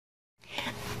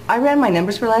I ran my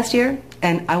numbers for last year,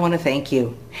 and I want to thank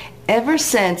you. Ever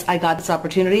since I got this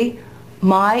opportunity,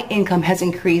 my income has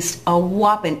increased a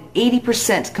whopping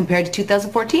 80% compared to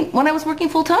 2014 when I was working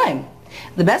full-time.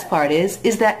 The best part is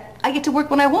that I get to work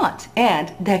when I want,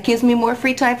 and that gives me more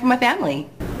free time for my family.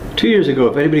 2 years ago,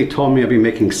 if anybody told me I'd be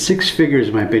making six figures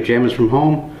in my pajamas from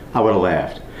home, I would have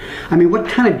laughed. I mean, what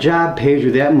kind of job pays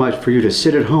you that much for you to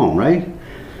sit at home, right?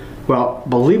 Well,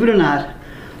 believe it or not,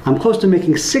 I'm close to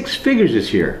making six figures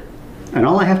this year. And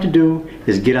all I have to do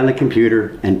is get on the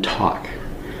computer and talk.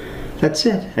 That's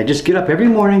it. I just get up every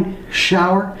morning,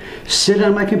 shower, sit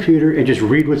on my computer, and just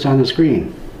read what's on the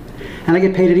screen. And I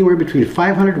get paid anywhere between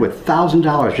 $500 to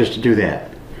 $1,000 just to do that.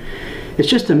 It's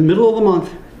just the middle of the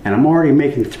month, and I'm already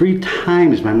making 3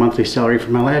 times my monthly salary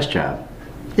from my last job.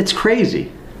 It's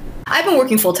crazy. I've been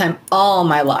working full-time all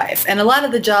my life, and a lot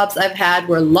of the jobs I've had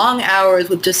were long hours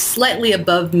with just slightly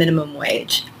above minimum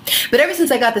wage. But ever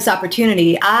since I got this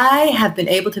opportunity, I have been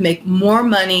able to make more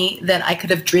money than I could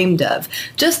have dreamed of.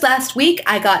 Just last week,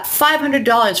 I got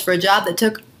 $500 for a job that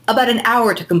took about an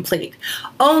hour to complete.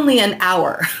 Only an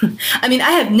hour. I mean,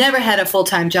 I have never had a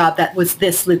full-time job that was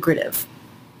this lucrative.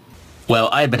 Well,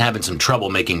 I had been having some trouble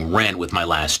making rent with my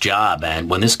last job, and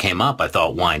when this came up, I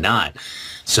thought, why not?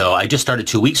 So I just started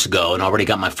 2 weeks ago and already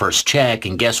got my first check,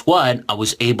 and guess what? I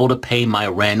was able to pay my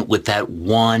rent with that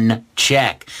one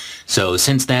check. So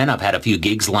since then, I've had a few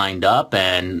gigs lined up,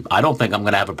 and I don't think I'm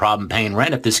going to have a problem paying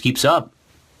rent if this keeps up.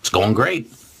 It's going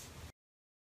great.